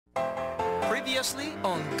previously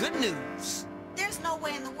on Good News. There's no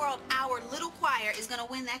way in the world our little choir is going to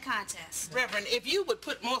win that contest. Reverend, if you would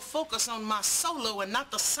put more focus on my solo and not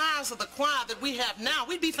the size of the choir that we have now,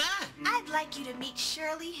 we'd be fine. I'd like you to meet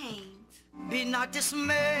Shirley Haynes. Be not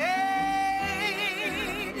dismayed,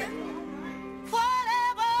 whatever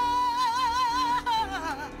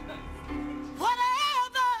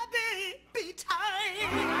betide.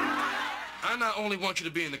 I not only want you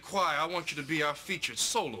to be in the choir, I want you to be our featured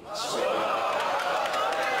soloist.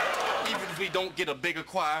 Even if we don't get a bigger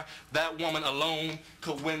choir, that woman alone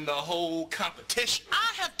could win the whole competition.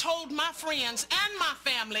 I have told my friends and my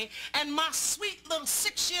family and my sweet little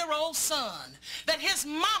 6-year-old son that his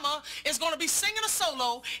mama is going to be singing a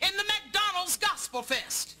solo in the McDonald's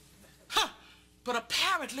Gospelfest. Huh, but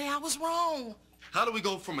apparently I was wrong. How do we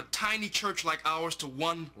go from a tiny church like ours to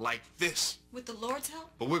one like this? With the Lord's help?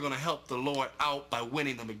 But we're going to help the Lord out by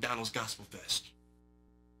winning the McDonald's Gospelfest.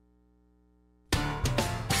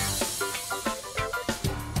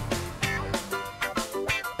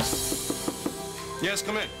 Yes,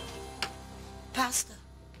 come in. Pastor,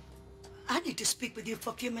 I need to speak with you for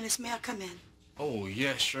a few minutes. May I come in? Oh,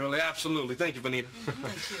 yes, Shirley, absolutely. Thank you, Vanita.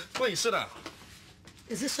 Thank you. Please, sit down.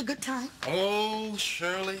 Is this a good time? Oh,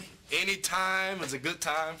 Shirley, any time is a good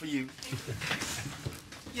time for you.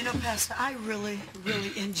 You know, Pastor, I really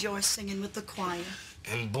enjoy singing with the choir.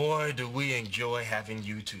 And boy, do we enjoy having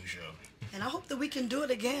you too, Shirley. And I hope that we can do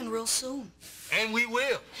it again real soon. And we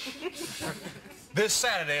will. This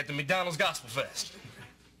Saturday at the McDonald's Gospelfest.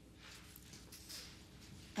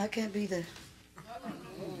 I can't be there.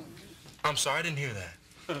 I'm sorry, I didn't hear that.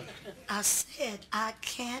 I said I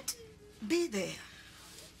can't be there.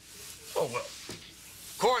 Oh, well,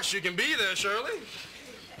 of course you can be there, Shirley.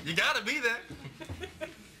 You gotta be there.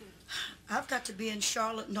 I've got to be in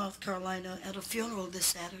Charlotte, North Carolina at a funeral this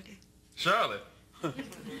Saturday. Charlotte? There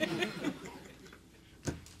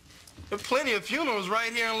are plenty of funerals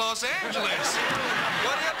right here in Los Angeles.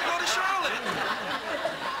 Why do you have to go to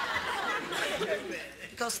Charlotte?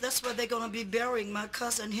 Because that's where they're going to be burying my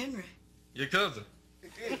cousin Henry. Your cousin?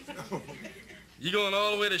 You going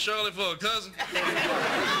all the way to Charlotte for a cousin?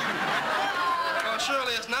 Oh,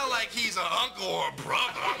 Shirley, it's not like he's an uncle or a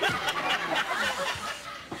brother.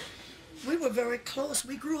 We were very close.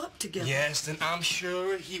 We grew up together. Yes, then I'm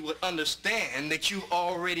sure he would understand that you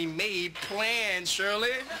already made plans,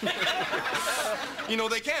 Shirley. You know,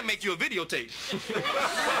 they can't make you a videotape.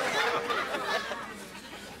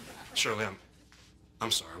 Shirley,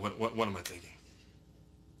 I'm sorry. What am I thinking?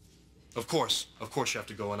 Of course you have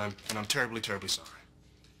to go, and I'm terribly sorry.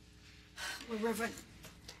 Well, Reverend,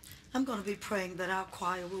 I'm going to be praying that our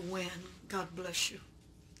choir will win. God bless you.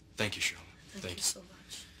 Thank you, Shirley. Thank you so much.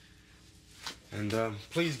 And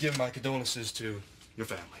please give my condolences to your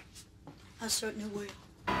family. I certainly will.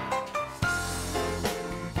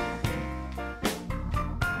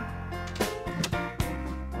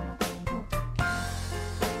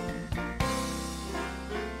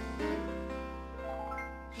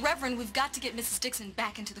 Reverend, we've got to get Mrs. Dixon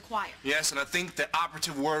back into the choir. Yes, and I think the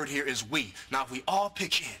operative word here is we. Now, if we all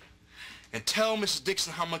pitch in and tell Mrs.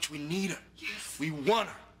 Dixon how much we need her, yes, we want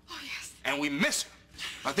her, oh, yes, and we miss her,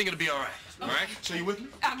 I think it'll be all right. All right? So you with me?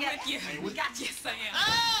 I'm with you. Got you, Sam.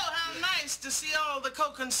 Oh, how nice to see all the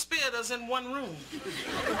co-conspirators in one room.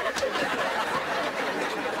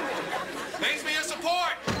 Thanks for your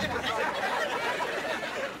support.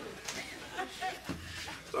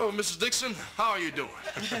 So, Mrs. Dixon, how are you doing?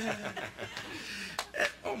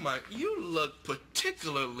 Oh, my, you look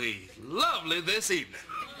particularly lovely this evening.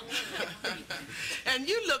 And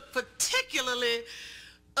you look particularly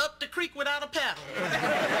up the creek without a paddle.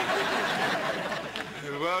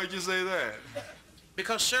 Why would you say that?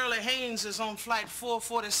 Because Shirley Haynes is on flight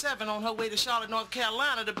 447 on her way to Charlotte, North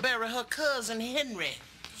Carolina to bury her cousin Henry.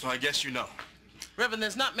 So I guess you know. Reverend,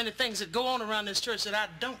 there's not many things that go on around this church that I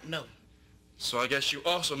don't know. So I guess you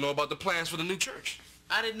also know about the plans for the new church.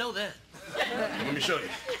 I didn't know that. Let me show you.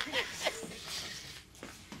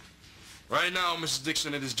 Right now, Mrs.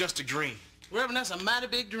 Dixon, it is just a dream. Reverend, that's a mighty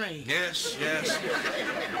big dream. Yes.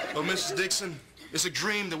 But Mrs. Dixon, it's a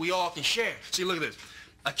dream that we all can share. See, look at this.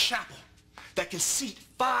 A chapel that can seat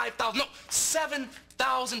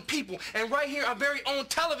 7,000 people. And right here, our very own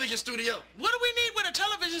television studio. What do we need with a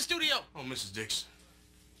television studio? Oh, Mrs. Dixon,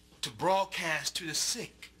 to broadcast to the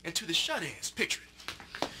sick and to the shut-ins. Picture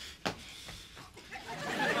it.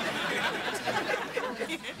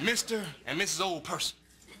 Mr. and Mrs. Old Person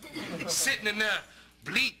sitting in their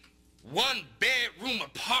bleak one-bedroom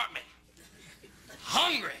apartment,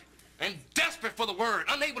 hungry and desperate for the word,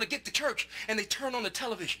 unable to get to church, and they turn on the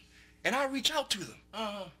television, and I reach out to them.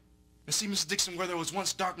 And see, Mrs. Dixon, where there was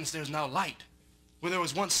once darkness, there's now light. Where there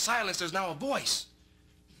was once silence, there's now a voice.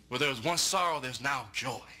 Where there was once sorrow, there's now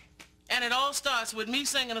joy. And it all starts with me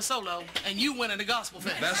singing a solo and you winning the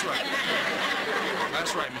Gospelfest. That's right.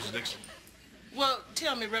 That's right, Mrs. Dixon. Well,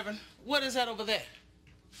 tell me, Reverend, what is that over there?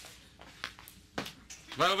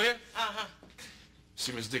 Right over here? Uh-huh.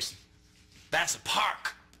 See, Miss Dixon, that's a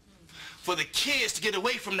park for the kids to get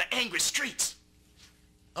away from the angry streets.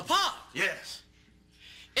 A park? Yes.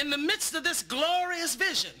 In the midst of this glorious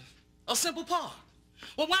vision, a simple park.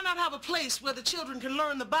 Well, why not have a place where the children can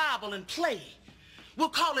learn the Bible and play? We'll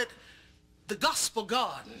call it the Gospel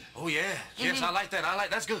Garden. Oh, yeah. Yes, I like that.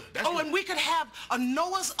 That's good. That's good. And we could have a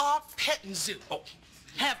Noah's Ark petting zoo. Oh.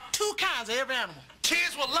 Have 2 kinds of every animal.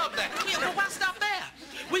 Kids will love that. Yeah, but why stop there?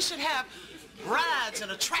 We should have rides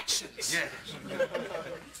and attractions. Yes.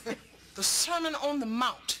 The Sermon on the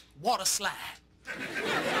Mount water slide.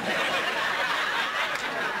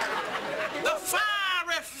 The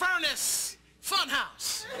fiery furnace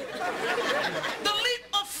funhouse. The leap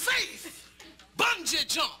of faith bungee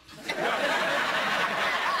jump.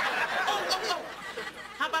 Oh.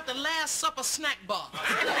 How about the Last Supper snack bar?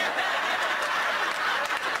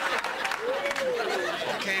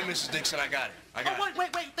 Okay, Mrs. Dixon, I got it.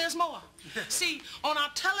 Wait, there's more. See, on our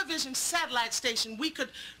television satellite station, we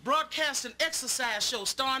could broadcast an exercise show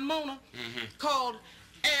starring Mona called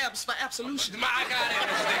Abs for Absolution. I got it,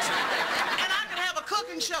 Mrs. Dixon. And I could have a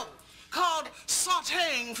cooking show called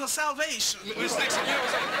Sautéing for Salvation. Mrs. Dixon, you know what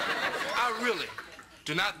I'm saying? I really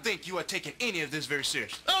do not think you are taking any of this very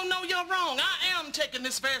seriously. Oh, no, you're wrong. I am taking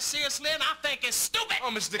this very seriously, and I think it's stupid.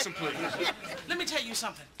 Oh, Mrs. Dixon, please. Let me tell you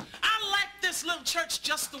something. I like this little church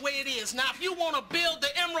just the way it is. Now, if you want to build the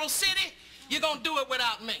Emerald City, you're going to do it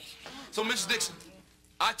without me. So, Mrs. Dixon,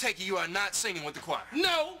 I take it you are not singing with the choir.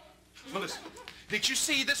 No. Well, listen. Did you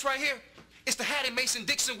see this right here? It's the Hattie Mason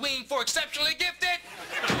Dixon Wing for Exceptionally Gifted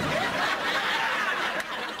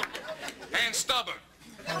and Stubborn.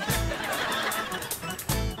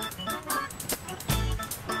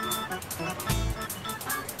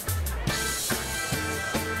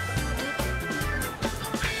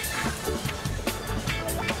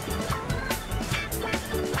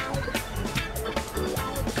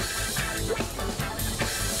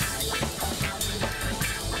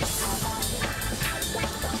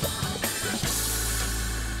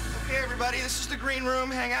 This is the green room.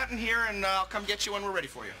 Hang out in here, and I'll come get you when we're ready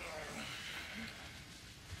for you.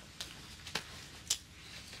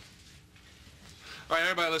 All right,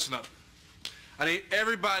 everybody listen up. I need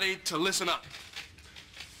everybody to listen up.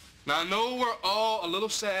 Now, I know we're all a little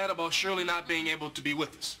sad about Shirley not being able to be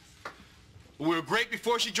with us. We were great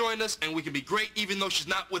before she joined us, and we can be great even though she's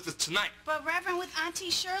not with us tonight. But Reverend, with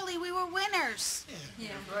Auntie Shirley, we were winners. Yeah.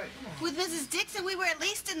 Right. With Mrs. Dixon, we were at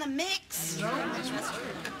least in the mix.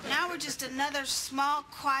 Now we're just another small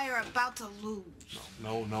choir about to lose.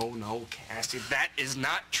 No, Cassie, that is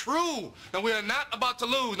not true. Now, we are not about to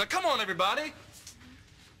lose. Now, come on, everybody.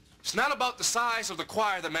 It's not about the size of the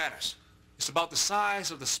choir that matters. It's about the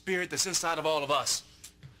size of the spirit that's inside of all of us.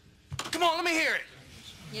 Come on, let me hear it.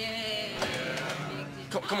 Yay.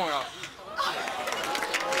 Come on, y'all. That's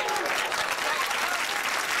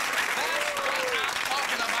what I'm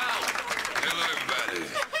talking about. Hello, everybody.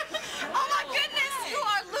 Oh, my goodness, you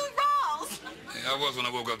are Lou Rawls. Yeah, I was when I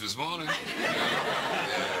woke up this morning.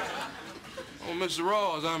 Oh, Mr.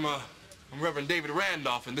 Rawls, I'm Reverend David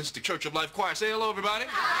Randolph, and this is the Church of Life Choir. Say hello, everybody.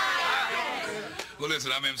 Well,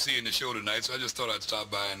 listen, I'm emceeing the show tonight, so I just thought I'd stop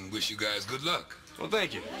by and wish you guys good luck. Well,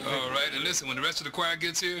 thank you. All right, and listen, when the rest of the choir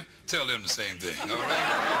gets here, tell them the same thing, all right?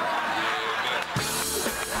 Yeah, buddy.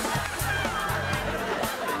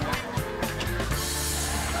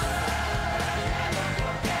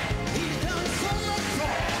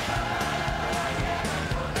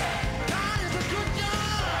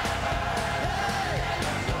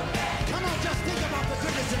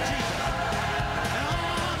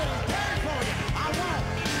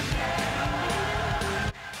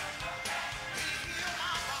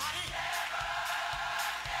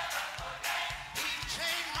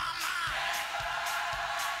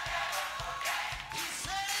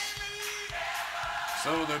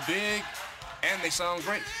 So they're big, and they sound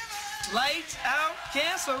great. Lights out,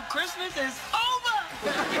 cancel, Christmas is over.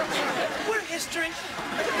 We're history.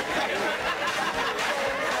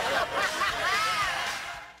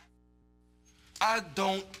 I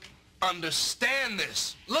don't understand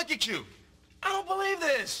this. Look at you. I don't believe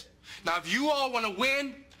this. Now, if you all want to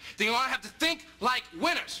win, then you all have to think like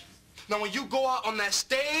winners. Now, when you go out on that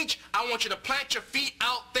stage, I want you to plant your feet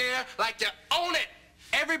out there like you own it.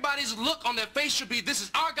 Everybody's look on their face should be, this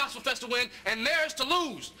is our Gospelfest to win, and theirs to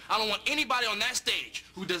lose. I don't want anybody on that stage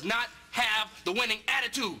who does not have the winning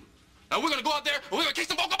attitude. and we're gonna go out there and we're gonna kick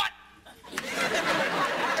some vocal butt.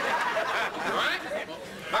 All right?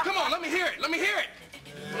 Now come on, let me hear it. Let me hear it.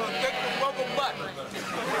 We're gonna kick some vocal butt.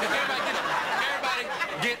 Everybody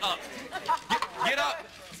get up. Get up.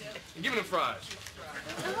 Give me the fries.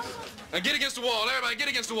 And get against the wall. Everybody get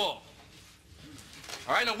against the wall.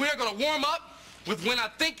 All right, now we're gonna warm up with When I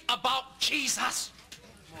Think About Jesus.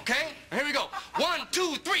 Okay? Here we go. 1,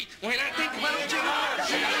 2, 3. When I think about Jesus. Come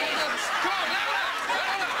on, level up.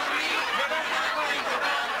 Level up.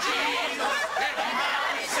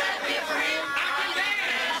 Set me free. I can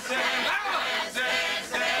dance. Level up.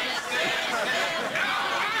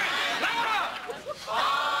 Level up.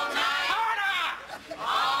 All night. Harder.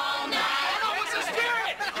 All night. Hold on, what's the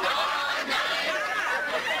spirit? All night.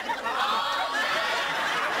 All night.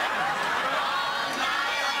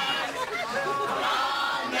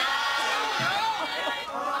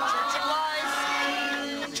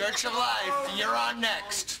 Church of Life, you're on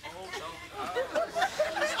next.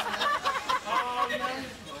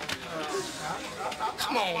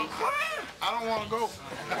 Come on, I don't want to go.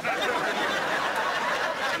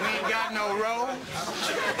 We ain't got no row.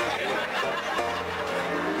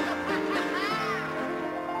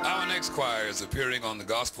 Our next choir is appearing on the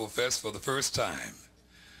Gospelfest for the first time.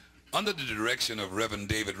 Under the direction of Reverend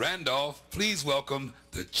David Randolph, please welcome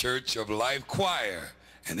the Church of Life Choir.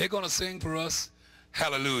 And they're going to sing for us,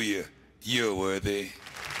 Hallelujah, You're Worthy.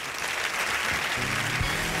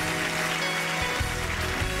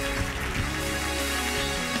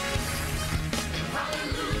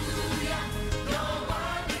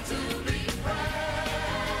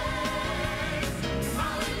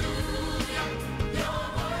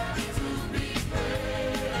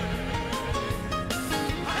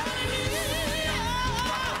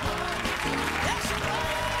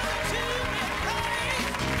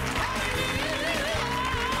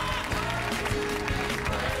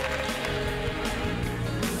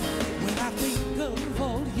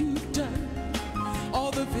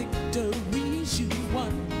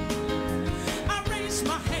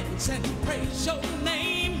 And praise your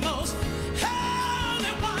name, most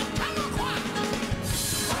holy one. Come on,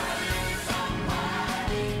 choir.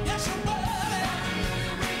 Yes, you're worthy.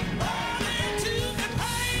 Worthy to be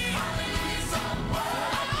praised.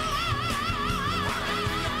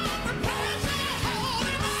 We praise your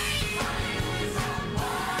holy name.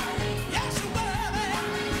 Yes, you're worthy.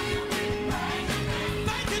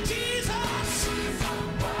 Thank you, Jesus. We praise your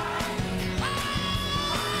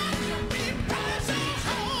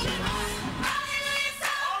holy name.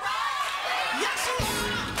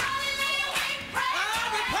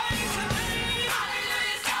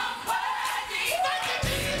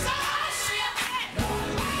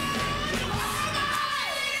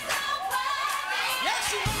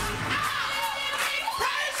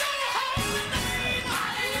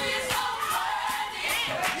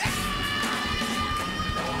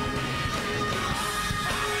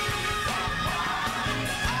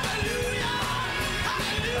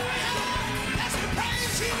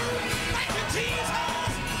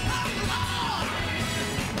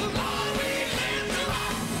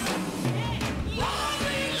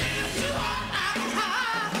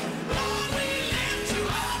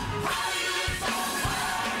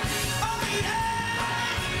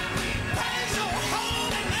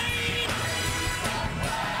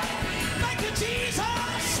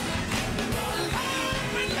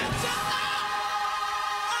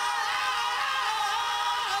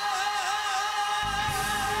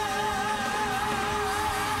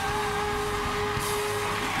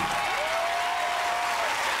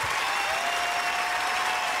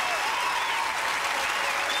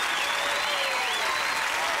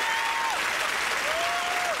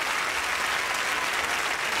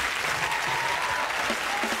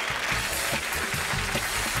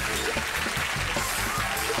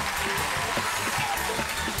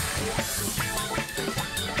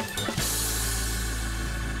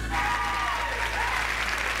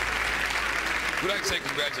 We'd like to say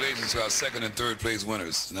congratulations to our second and third place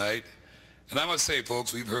winners tonight. And I must say,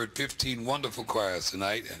 folks, we've heard 15 wonderful choirs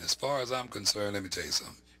tonight, and as far as I'm concerned, let me tell you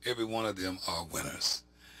something. Every one of them are winners.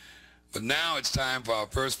 But now it's time for our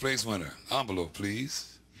first place winner. Envelope,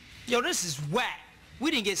 please. Yo, this is whack. We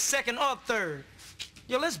didn't get second or third.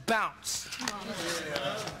 Yo, let's bounce.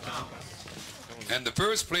 And the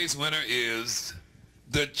first place winner is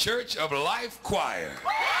the Church of Life Choir.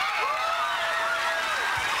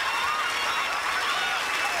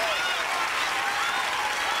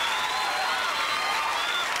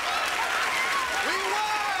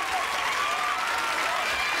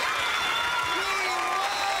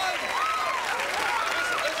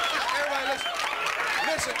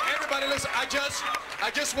 Listen,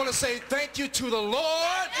 I just want to say thank you to the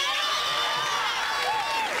Lord.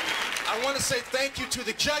 I want to say thank you to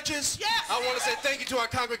the judges. Yes. I want to say thank you to our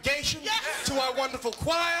congregation, yes, to our wonderful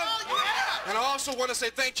choir. Oh, yeah. And I also want to say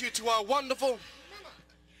thank you to our wonderful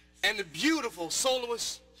and the beautiful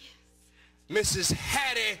soloist, Mrs.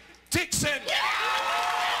 Hattie Dixon. Yeah.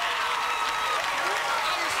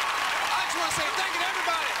 I just want to say thank you to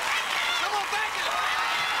everybody. Come on, thank you.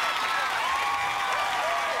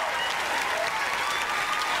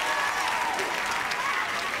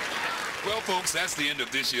 Well, folks, that's the end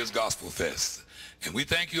of this year's Gospel Fest. And we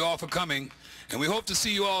thank you all for coming, and we hope to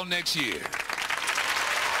see you all next year.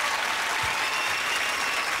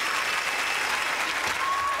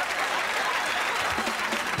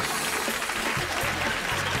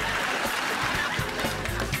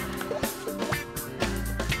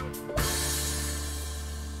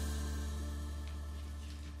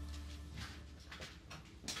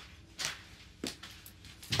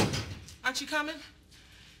 Aren't you coming?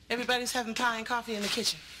 Everybody's having pie and coffee in the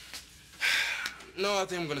kitchen. No, I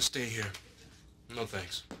think I'm going to stay here. No,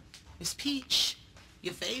 thanks. Miss Peach,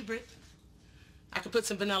 your favorite. I could put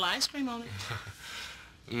some vanilla ice cream on it.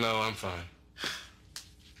 No, I'm fine.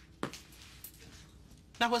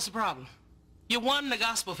 Now, what's the problem? You won the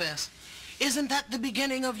Gospelfest. Isn't that the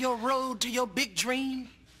beginning of your road to your big dream?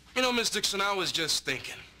 You know, Miss Dixon, I was just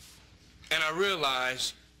thinking, and I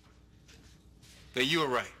realized that you were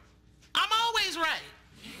right. I'm always right.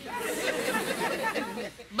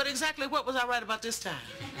 But exactly what was I right about this time?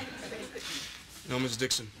 You know, Miss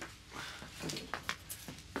Dixon,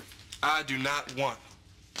 I do not want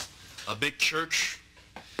a big church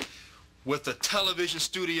with a television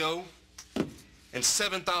studio and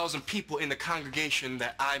 7,000 people in the congregation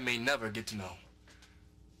that I may never get to know.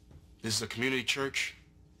 This is a community church,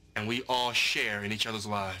 and we all share in each other's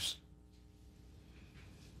lives.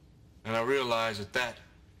 And I realize that that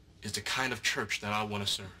is the kind of church that I want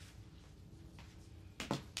to serve.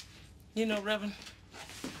 You know, Reverend,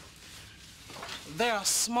 there are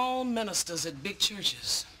small ministers at big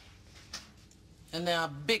churches, and there are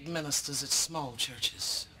big ministers at small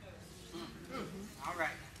churches. All right.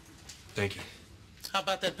 Thank you. How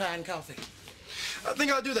about that pie and coffee? I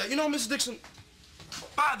think I'll do that. You know, Mrs. Dixon,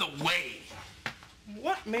 by the way,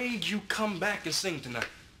 what made you come back and sing tonight?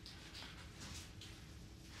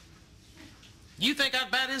 You think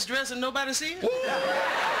I'd buy this dress and nobody see it?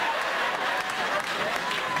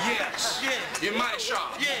 Yes. Yeah. You're mighty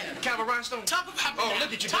sharp. Yeah. Kind of a rhinestone? Talk about me. Oh,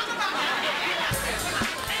 look at you. Talk about me.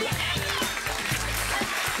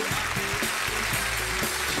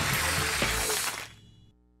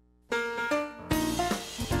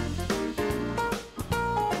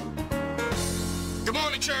 Good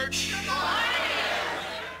morning, church. Good morning.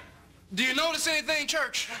 Do you notice anything,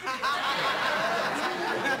 church?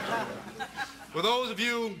 For those of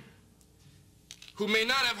you who may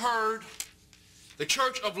not have heard, the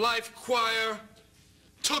Church of Life Choir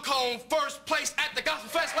took home first place at the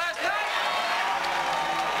Gospelfest last night.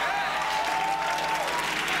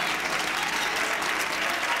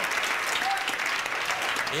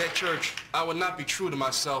 Yeah, church, I would not be true to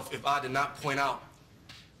myself if I did not point out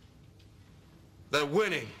that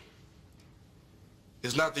winning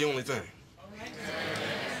is not the only thing.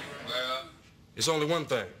 Well, It's only one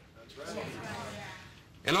thing.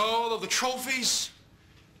 And all of the trophies,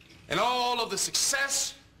 and all of the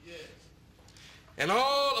success, and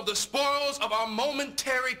all of the spoils of our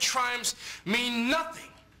momentary triumphs mean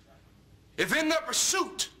nothing if in their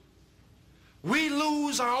pursuit we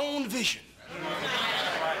lose our own vision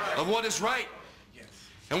of what is right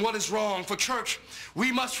and what is wrong. For church,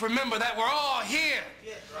 we must remember that we're all here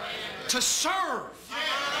to serve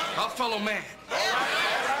our fellow man.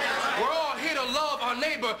 We're all here to love our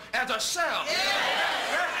neighbor as ourselves.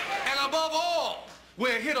 And above all,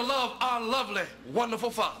 we're here to love our lovely, wonderful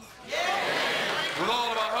Father. With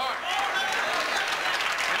all of our heart,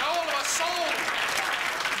 and all of our soul,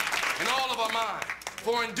 and all of our mind.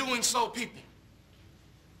 For in doing so, people,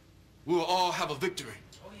 we will all have a victory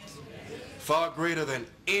far greater than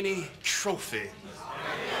any trophy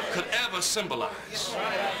could ever symbolize.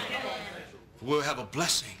 We'll have a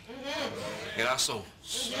blessing in our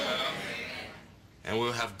souls, and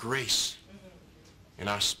we'll have grace in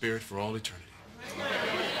our spirit for all eternity.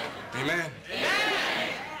 Amen.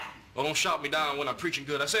 Well, don't shout me down when I'm preaching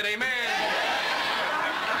good. I said amen.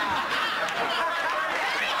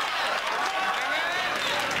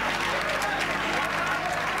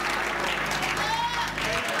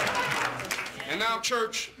 And now,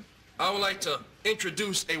 church, I would like to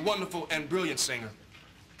introduce a wonderful and brilliant singer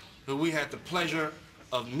who we had the pleasure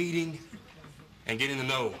of meeting and getting to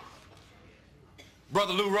know.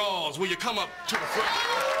 Brother Lou Rawls, will you come up to the front?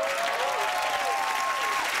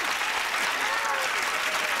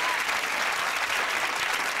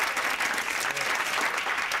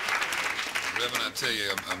 Reverend, I tell you,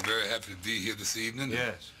 I'm very happy to be here this evening.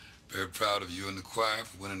 Yes. Very proud of you and the choir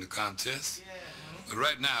for winning the contest. Yeah. But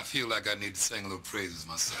right now, I feel like I need to sing a little praises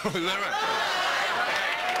myself. Is that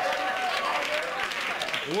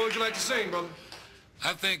right? What would you like to sing, brother?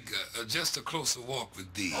 I think Just a Closer Walk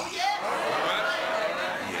with Thee. Oh, yeah. All right.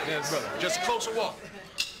 Yes, brother. Just a closer walk.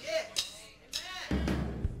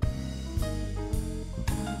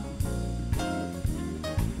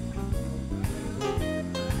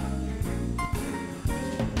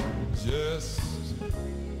 Just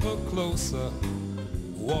a closer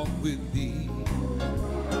walk with Thee.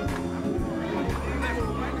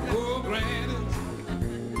 Oh,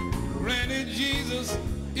 granted, Jesus,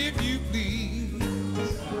 if you please.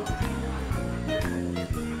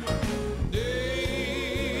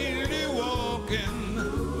 Daily walking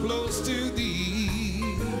close to Thee.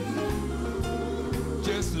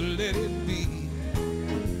 Just let it be,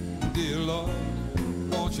 dear Lord,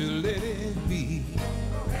 won't you let it be?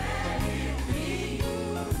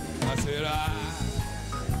 I said, I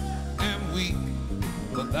am weak,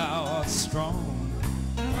 but thou art strong.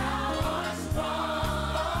 Thou art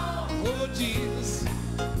strong. Oh, Jesus,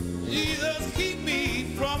 Jesus, keep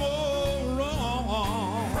me from all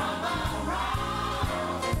wrong. From all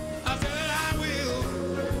wrong. I said,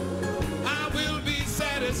 I will be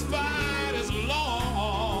satisfied.